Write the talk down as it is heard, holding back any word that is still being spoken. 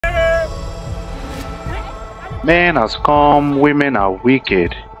Men are scum, women are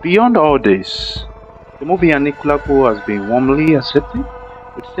wicked. Beyond all this, the movie Anikulapo has been warmly accepted,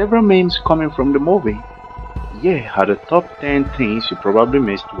 with several memes coming from the movie. Yeah, are the top 10 things you probably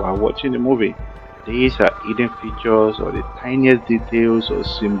missed while watching the movie. These are hidden features or the tiniest details or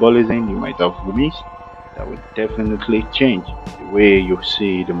symbolism you might have missed that will definitely change the way you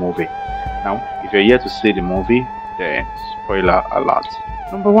see the movie. Now, if you're yet to see the movie, then spoiler alert.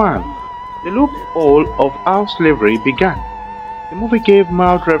 Number 1. The loophole of how slavery began. The movie gave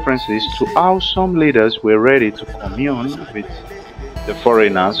mild references to how some leaders were ready to commune with the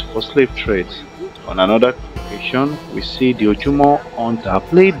foreigners for slave trades. On another occasion, we see the Ojumo hunter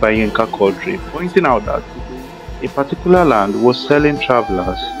played by Yinka Quadri pointing out that a particular land was selling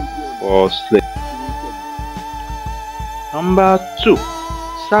travelers for slaves. Number 2.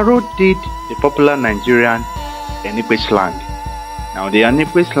 Saro did the popular Nigerian Enipe slang. Now, the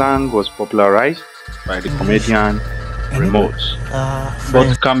Enipe slang was popularized by the comedian Remote,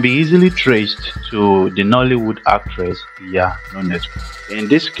 but can be easily traced to the Nollywood actress Iya Nonet. In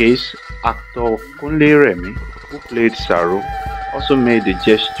this case, actor Kunle Remi, who played Saro, also made the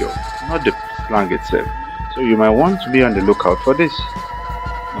gesture, not the slang itself. So you might want to be on the lookout for this.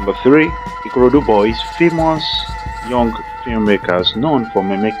 Number 3. Ikorodu Boys, famous young filmmakers known for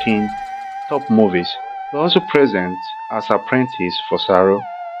making top movies, were also present as apprentices for Saro.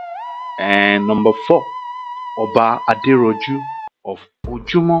 And number 4. Oba Aderoju of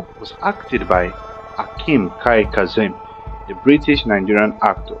Ojumo was acted by Hakim Kai Kazim, the British Nigerian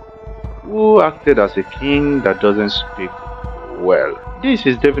actor, who acted as a king that doesn't speak well. This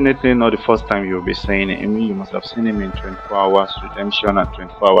is definitely not the first time you'll be seeing him. You must have seen him in 24 Hours Redemption and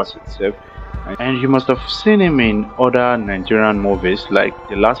 24 Hours itself. And you must have seen him in other Nigerian movies like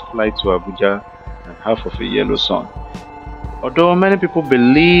The Last Flight to Abuja and Half of a Yellow Sun. Although many people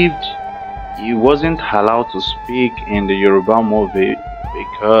believed he wasn't allowed to speak in the Yoruba movie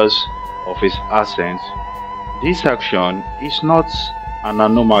because of his accent, this action is not an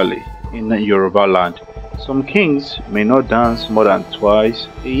anomaly in Yoruba land. Some kings may not dance more than twice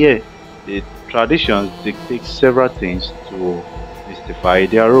a year. The traditions dictate several things to mystify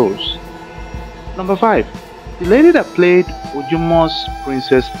their roles. Number 5. The lady that played Ojumo's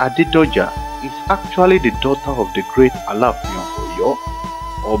Princess Adedoja is actually the daughter of the great Alaafin of Oyo,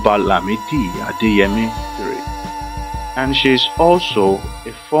 Oba Lamidi Adeyemi III, and she is also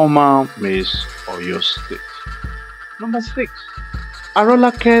a former Miss Oyo State. Number 6.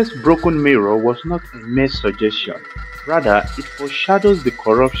 Arolake's broken mirror was not a mere suggestion, rather it foreshadows the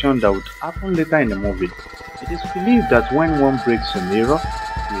corruption that would happen later in the movie. It is believed that when one breaks a mirror,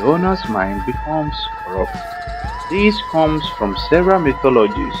 the owner's mind becomes corrupt. This comes from several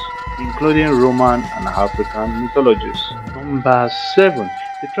mythologies, including Roman and African mythologies. Number 7.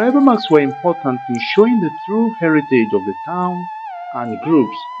 The tribal marks were important in showing the true heritage of the town and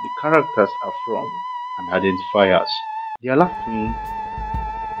groups the characters are from and identifiers. The Alaafin,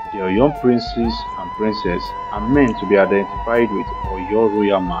 the Oyo princes and princess are meant to be identified with Oyo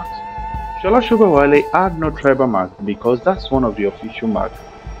royal marks. Shola Shobawale had no tribal mark because that's one of the official marks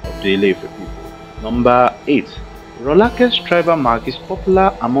of the Enipe people. Number 8. Rolake's tribal mark is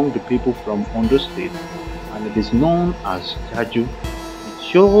popular among the people from Ondo State and it is known as Jaju.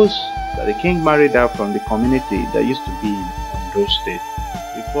 It shows that the king married her from the community that used to be in Ondo State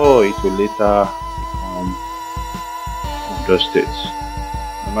before it will later become Ondo State.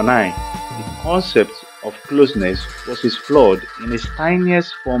 Number 9. The concept of closeness was explored in its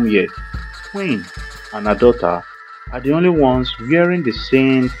tiniest form yet. Queen and her daughter are the only ones wearing the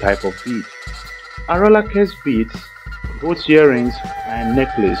same type of bead. Arolake's beads, both earrings and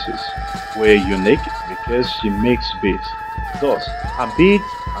necklaces, were unique because she makes beads. Thus, her beads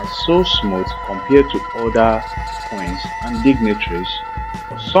are so smooth compared to other queens and dignitaries.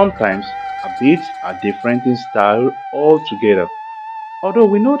 But sometimes her beads are different in style altogether. Although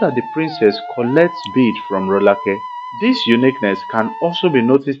we know that the princess collects beads from Rolake, this uniqueness can also be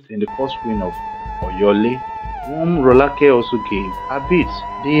noticed in the first queen of Oyole, whom Rolake also gave her beads.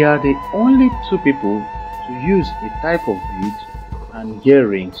 They are the only two people to use a type of bead and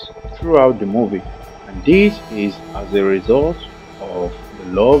earrings throughout the movie, and this is as a result of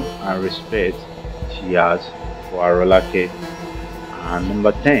the love and respect she has for Rolake. And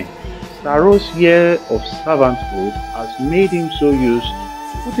number 10. Saro's year of servanthood has made him so used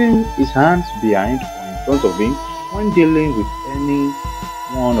to putting his hands behind or in front of him when dealing with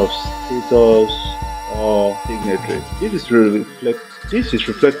anyone of status or dignitary. This is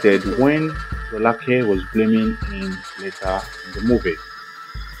reflected when Rolake was blaming him later in the movie.